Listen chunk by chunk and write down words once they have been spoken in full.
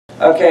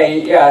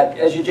Okay, yeah,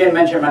 as Eugene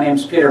mentioned, my name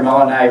is Peter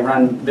Mullen. I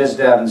run biz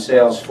dev and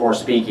sales for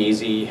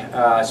Speakeasy.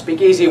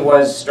 Speakeasy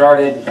was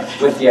started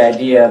with the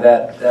idea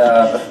that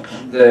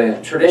the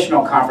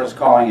traditional conference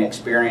calling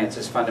experience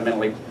is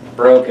fundamentally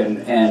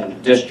broken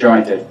and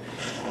disjointed.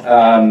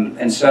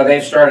 And so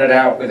they've started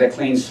out with a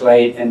clean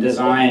slate and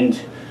designed,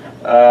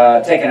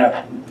 taken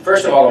a,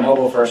 first of all, a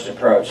mobile-first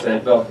approach. They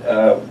built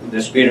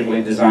this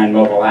beautifully designed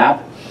mobile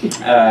app,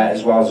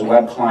 as well as a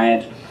web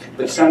client.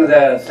 But some of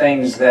the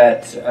things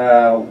that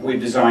we've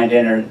designed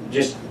in are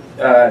just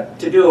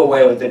to do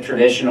away with the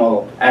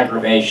traditional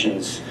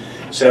aggravations.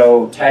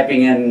 So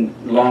typing in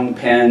long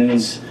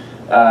pins,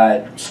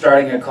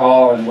 starting a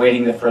call and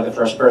waiting for the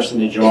first person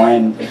to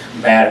join,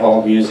 bad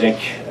hold music,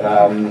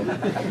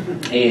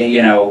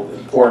 you know,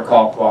 poor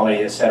call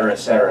quality, et cetera, et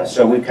cetera.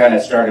 So we've kind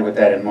of started with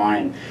that in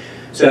mind.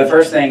 So the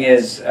first thing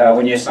is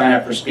when you sign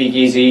up for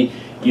Speakeasy,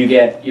 you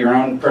get your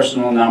own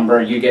personal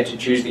number, you get to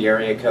choose the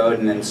area code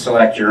and then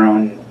select your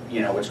own, you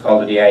know, what's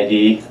called a DID,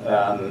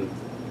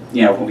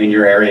 you know, in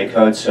your area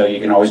code, so you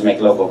can always make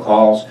local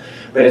calls.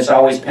 But it's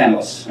always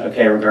pinless,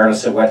 okay,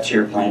 regardless of what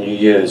tier plan you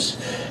use.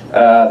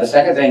 The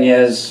second thing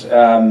is, you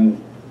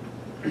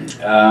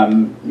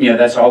know,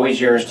 that's always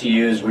yours to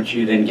use, which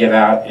you then give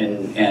out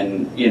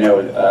and you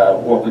know,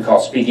 what we call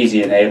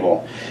Speakeasy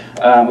Enable.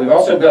 We've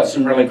also built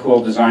some really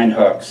cool design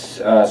hooks.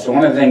 So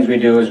one of the things we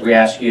do is we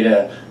ask you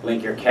to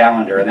link your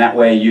calendar, and that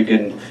way you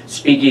can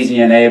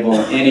Speakeasy Enable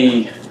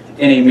any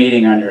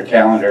meeting on your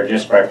calendar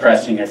just by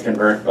pressing a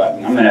convert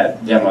button. I'm going to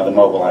demo the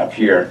mobile app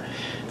here.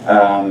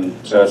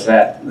 So it's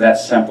that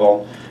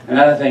simple.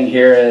 Another thing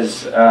here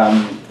is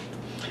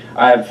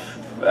I've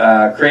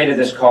created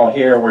this call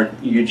here where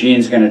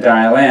Eugene's going to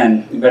dial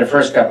in, but the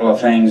first couple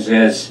of things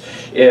is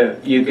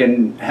if you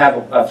can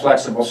have a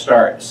flexible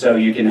start. So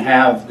you can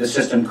have the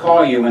system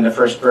call you when the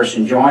first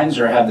person joins,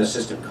 or have the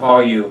system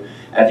call you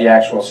at the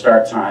actual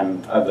start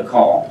time of the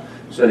call,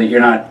 so that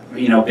you're not,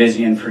 you know,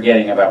 busy and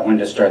forgetting about when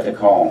to start the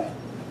call.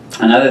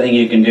 Another thing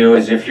you can do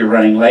is if you're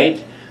running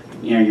late,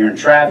 you know, you're in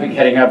traffic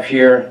heading up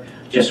here,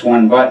 just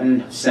one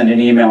button, send an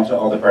email to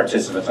all the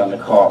participants on the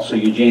call. So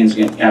Eugene's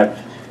going to,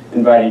 I've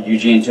invited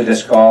Eugene to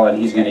this call, and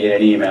he's going to get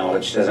an email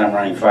which says I'm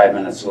running 5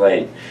 minutes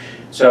late.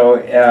 So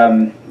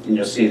and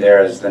you'll see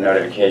there is the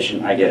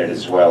notification. I get it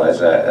as well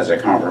as a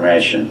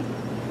confirmation.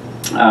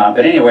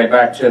 But anyway,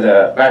 back to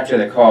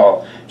the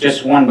call.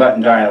 Just one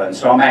button dial-in.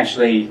 So I'm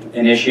actually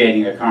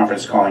initiating a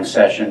conference calling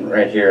session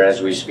right here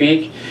as we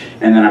speak,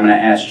 and then I'm going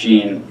to ask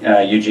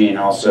Eugene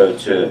also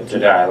to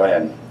dial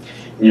in.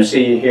 And you'll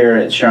see here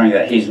it's showing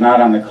that he's not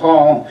on the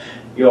call.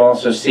 You'll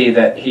also see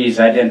that he's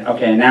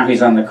okay, now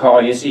he's on the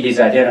call. You see he's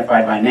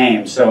identified by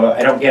name, so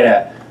I don't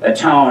get a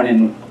tone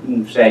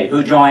and say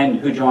who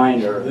joined,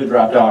 or who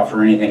dropped off,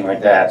 or anything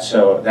like that.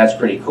 So that's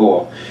pretty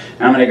cool.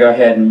 I'm going to go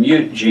ahead and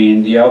mute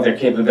Gene. The other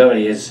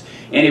capability is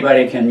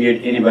anybody can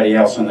mute anybody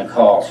else on the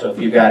call. So if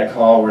you've got a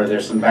call where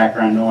there's some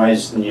background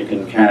noise, then you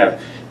can kind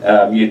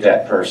of mute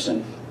that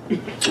person.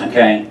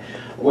 Okay.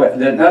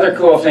 Another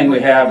cool thing we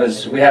have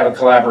is we have a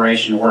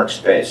collaboration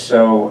workspace.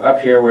 So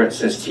up here where it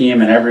says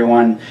team and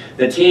everyone,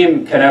 the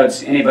team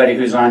connotes anybody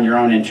who's on your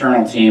own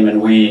internal team, and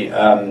we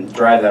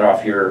drive that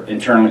off your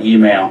internal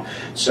email.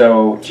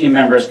 So team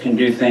members can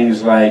do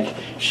things like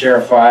share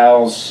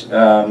files,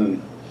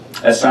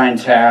 assign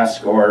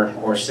tasks,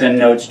 or send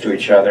notes to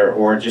each other,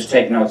 or just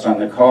take notes on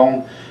the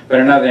call.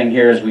 But another thing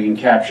here is we can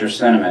capture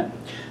sentiment.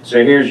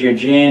 So here's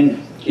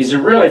Eugene. He's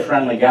a really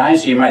friendly guy,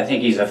 so you might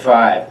think he's a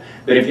 5.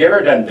 But if you've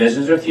ever done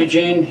business with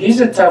Eugene,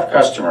 he's a tough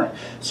customer.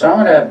 So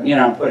I'm going to, you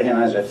know, put him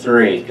as a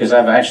 3, because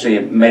I've actually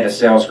made a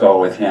sales call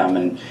with him,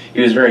 and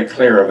he was very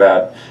clear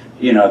about,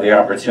 you know, the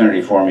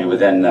opportunity for me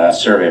within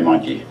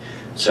SurveyMonkey.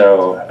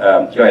 So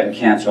go ahead and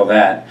cancel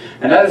that.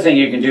 Another thing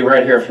you can do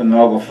right here from the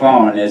mobile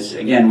phone is,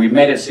 again, we've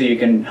made it so you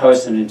can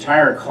host an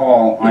entire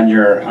call on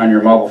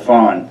your mobile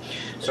phone.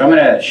 So I'm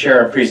going to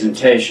share a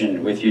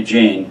presentation with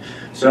Eugene.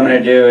 So what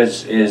I'm going to do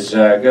is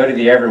go to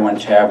the Everyone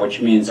tab, which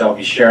means I'll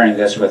be sharing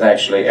this with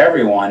actually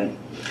everyone.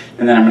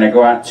 And then I'm going to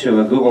go out to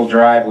a Google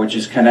Drive, which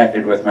is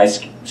connected with my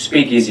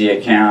Speakeasy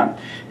account,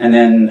 and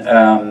then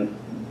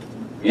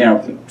you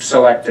know,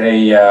 select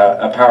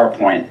a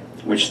PowerPoint,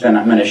 which then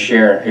I'm going to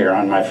share here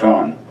on my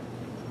phone.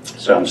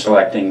 So I'm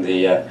selecting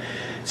the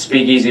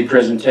Speakeasy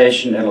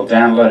presentation. It'll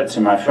download it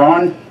to my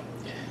phone,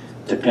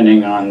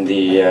 depending on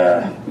the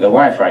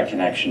Wi-Fi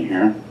connection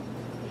here.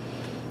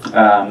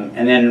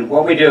 And then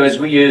what we do is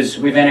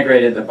we've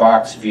integrated the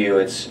Box view.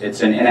 It's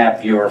an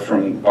in-app viewer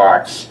from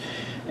Box,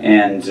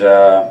 and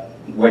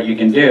what you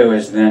can do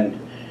is then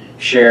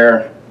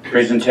share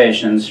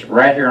presentations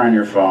right here on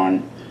your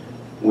phone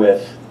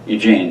with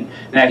Eugene.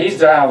 Now he's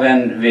dialed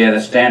in via the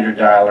standard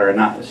dialer and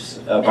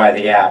not by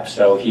the app,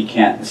 so he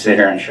can't sit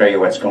here and show you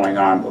what's going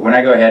on. But when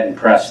I go ahead and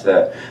press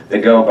the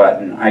go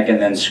button, I can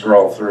then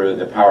scroll through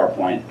the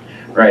PowerPoint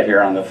right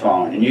here on the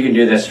phone. And you can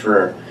do this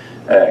for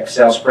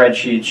Excel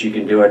spreadsheets, you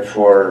can do it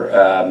for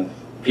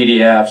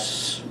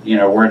PDFs, you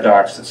know, Word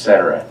docs,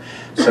 etc.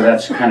 So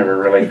that's kind of a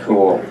really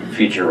cool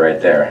feature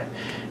right there.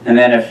 And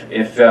then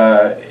if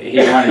he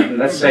wanted,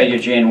 let's say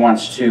Eugene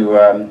wants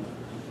to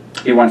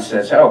he once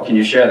says, oh, can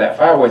you share that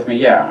file with me?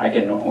 Yeah, I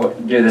can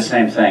do the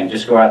same thing.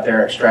 Just go out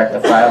there, extract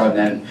the file, and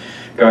then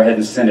go ahead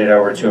and send it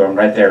over to him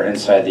right there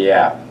inside the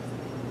app.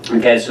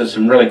 Okay, so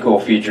some really cool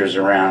features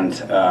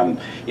around,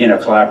 you know,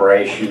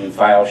 collaboration,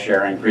 file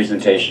sharing,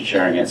 presentation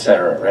sharing,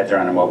 etc., right there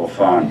on a mobile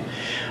phone.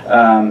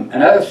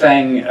 Another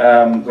thing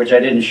which I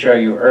didn't show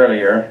you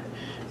earlier,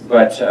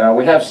 but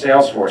we have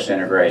Salesforce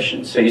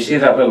integration. So you see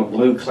that little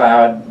blue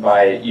cloud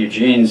by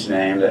Eugene's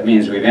name, that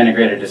means we've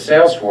integrated to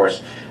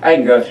Salesforce. I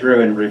can go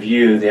through and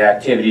review the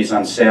activities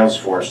on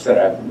Salesforce that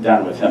I've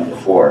done with him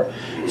before.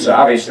 So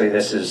obviously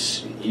this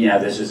is, you know,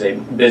 this is a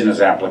business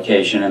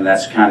application, and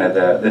that's kind of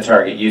the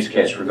target use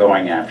case we're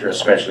going after,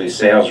 especially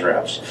sales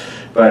reps.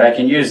 But I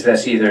can use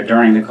this either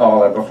during the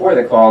call or before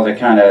the call to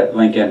kind of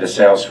link into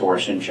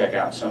Salesforce and check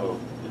out some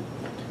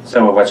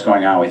of what's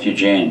going on with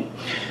Eugene.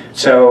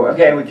 So,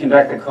 okay, we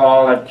conduct the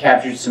call, I've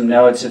captured some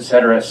notes,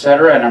 etc.,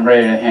 and I'm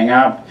ready to hang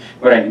up.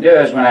 What I can do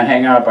is when I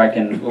hang up, I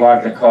can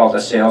log the call to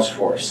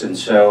Salesforce. And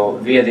so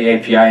via the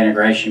API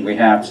integration we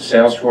have to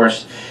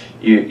Salesforce,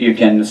 you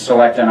can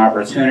select an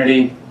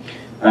opportunity,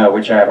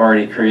 which I've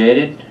already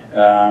created.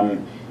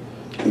 And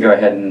go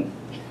ahead and,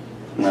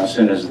 well, as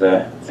soon as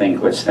the thing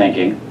quits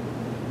thinking.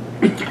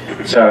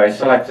 So I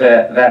select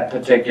that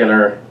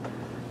particular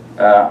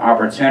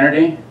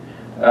opportunity.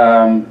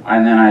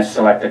 And then I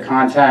select the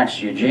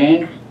contacts,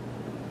 Eugene,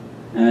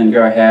 and then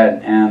go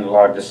ahead and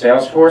log to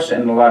Salesforce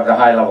and log the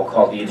high-level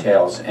call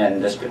details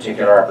and this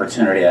particular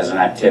opportunity as an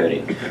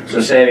activity. So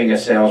saving a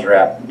sales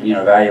rep, you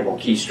know, valuable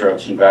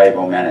keystrokes and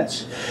valuable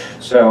minutes.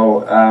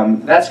 So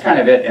that's kind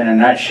of it in a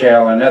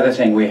nutshell. Another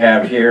thing we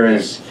have here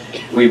is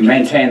we've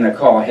maintained the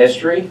call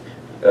history.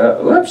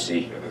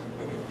 Whoopsie.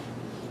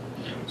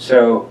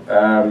 So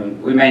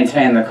we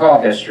maintain the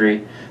call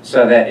history,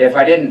 so that if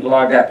I didn't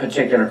log that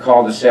particular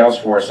call to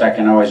Salesforce, I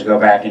can always go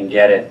back and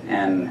get it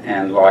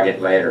and log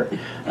it later.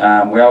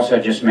 We also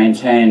just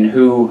maintain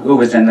who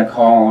was in the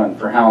call and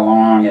for how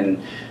long,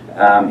 and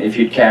if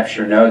you'd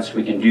capture notes,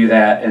 we can do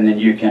that, and then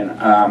you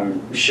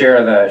can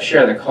share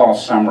the call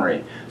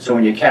summary. So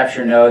when you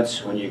capture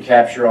notes, when you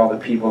capture all the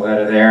people that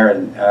are there,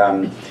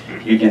 and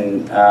you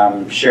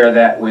can share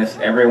that with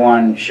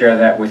everyone, share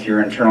that with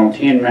your internal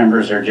team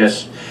members, or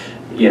just,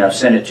 you know,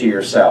 send it to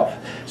yourself.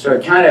 So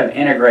it kind of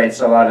integrates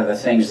a lot of the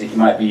things that you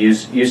might be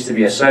used to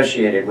be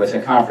associated with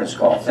a conference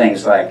call.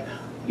 Things like,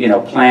 you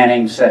know,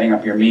 planning, setting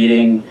up your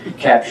meeting,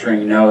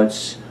 capturing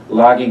notes,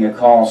 logging a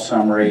call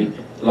summary,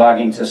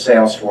 logging to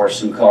Salesforce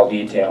some call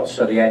details.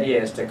 So the idea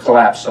is to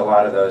collapse a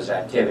lot of those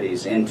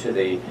activities into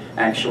the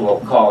actual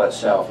call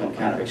itself and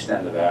kind of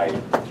extend the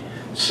value.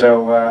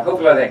 So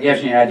hopefully that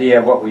gives you an idea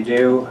of what we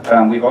do.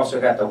 We've also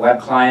got the web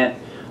client,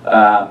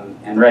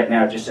 and right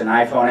now just an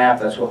iPhone app.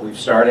 That's what we've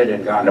started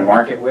and gone to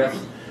market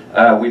with.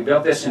 We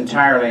built this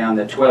entirely on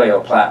the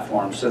Twilio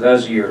platform. So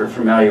those of you who are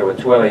familiar with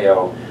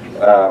Twilio,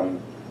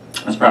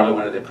 it's probably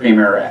one of the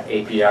premier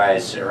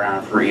APIs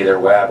around for either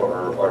web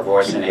or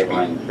voice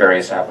enabling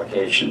various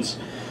applications.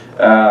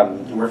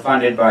 We're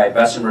funded by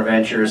Bessemer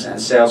Ventures and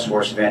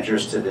Salesforce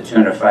Ventures to the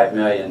tune of $5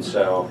 million.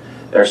 So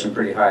there are some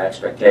pretty high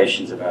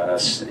expectations about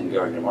us in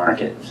going to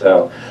market.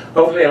 So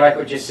hopefully you like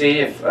what you see.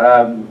 If you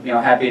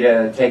know, happy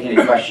to take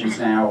any questions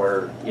now,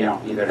 or, you know,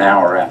 either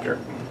now or after.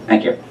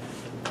 Thank you.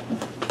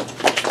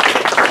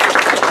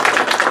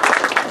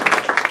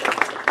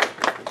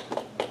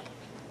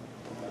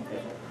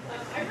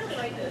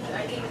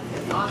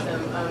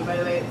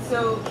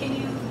 So can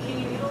you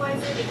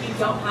utilize it if you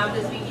don't have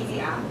the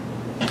Speakeasy app?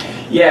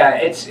 Yeah,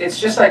 it's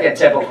just like a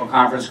typical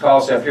conference call.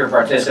 So if you're a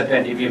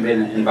participant, if you've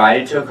been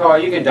invited to a call,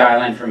 you can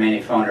dial in from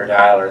any phone or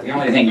dialer. The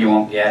only thing you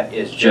won't get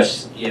is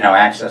just, you know,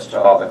 access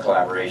to all the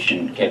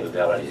collaboration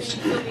capabilities. So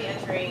you'd still be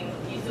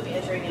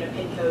entering in a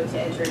PIN code to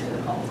enter into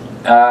the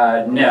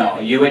call? No,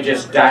 you would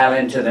just dial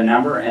into the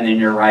number and then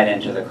you're right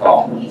into the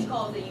call. Each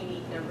call is a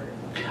unique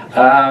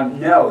number?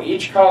 No,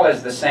 each call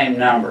is the same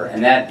number,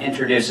 and that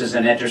introduces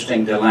an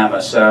interesting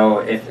dilemma. So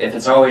if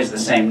it's always the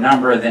same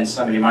number, then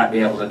somebody might be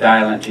able to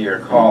dial into your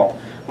call.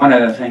 One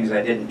of the things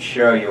I didn't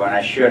show you, and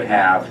I should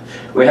have,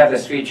 we have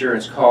this feature,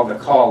 it's called the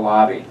call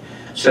lobby.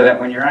 So that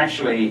when you're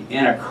actually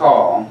in a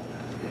call,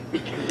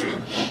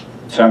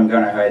 so I'm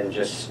going to go ahead and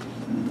just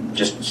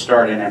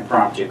start an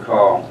impromptu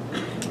call.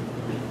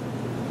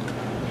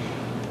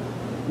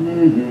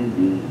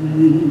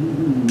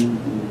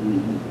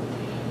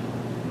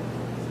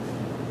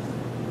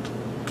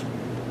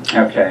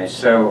 Okay,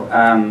 so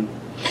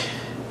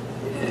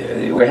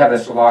we have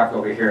this lock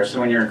over here. So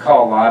when you're in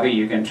call lobby,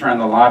 you can turn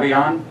the lobby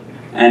on,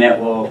 and it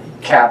will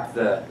cap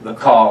the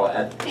call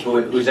at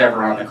who's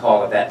ever on the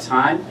call at that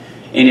time.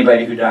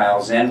 Anybody who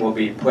dials in will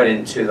be put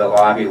into the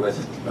lobby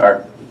with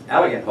our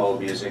elegant hold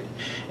music,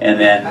 and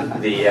then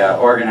the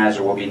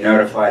organizer will be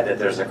notified that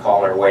there's a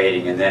caller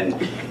waiting. And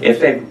then if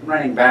they're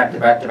running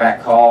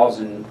back-to-back calls,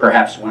 and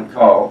perhaps one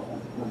call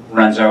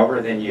runs over,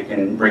 then you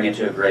can bring it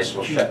to a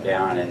graceful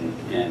shutdown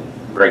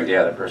and bring the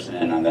other person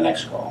in on the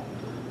next call.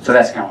 So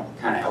that's kind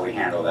of how we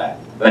handle that.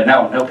 But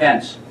no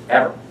pens,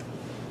 ever.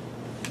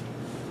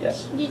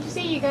 Yes. Did you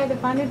say you guys are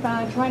funded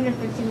about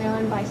 250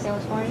 million by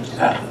Salesforce?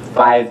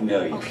 5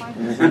 million. Oh, 5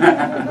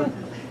 million.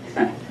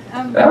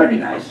 That would be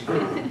nice.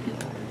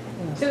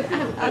 So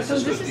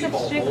this is a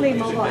strictly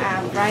mobile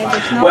app, right?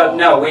 There's no, Well,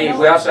 no,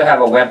 we also have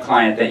a web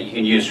client that you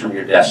can use from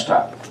your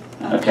desktop.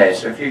 Okay,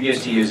 so if you're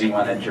used to using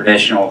one of the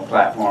traditional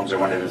platforms or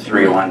one of the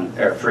free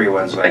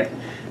ones like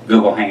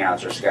Google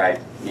Hangouts or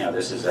Skype, you know,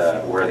 this is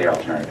a worthy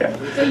alternative.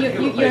 So your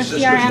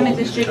CRM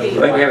is strictly.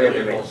 Wait.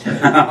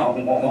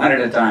 One at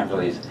a time,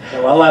 please.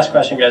 Okay, one last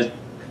question, guys.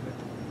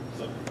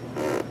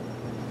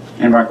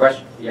 Any more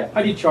questions? Yeah.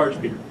 How do you charge,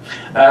 Peter?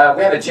 We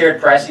have a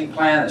tiered pricing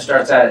plan that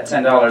starts out at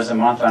 $10 a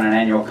month on an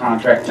annual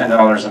contract,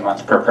 $10 a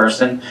month per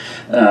person.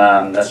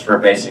 That's for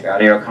basic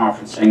audio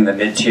conferencing. The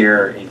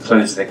mid-tier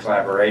includes the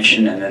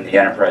collaboration, and then the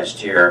enterprise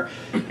tier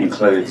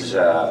includes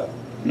the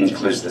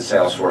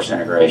Salesforce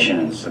integration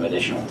and some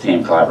additional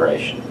team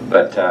collaboration.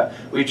 But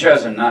we've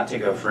chosen not to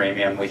go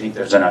freemium. We think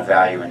there's enough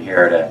value in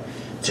here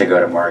to go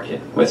to market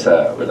with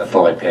a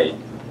fully paid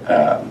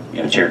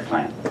tiered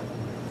plan.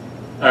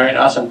 All right,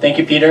 awesome. Thank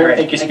you, Peter. All right,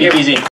 Thank you, thank you. Speakeasy.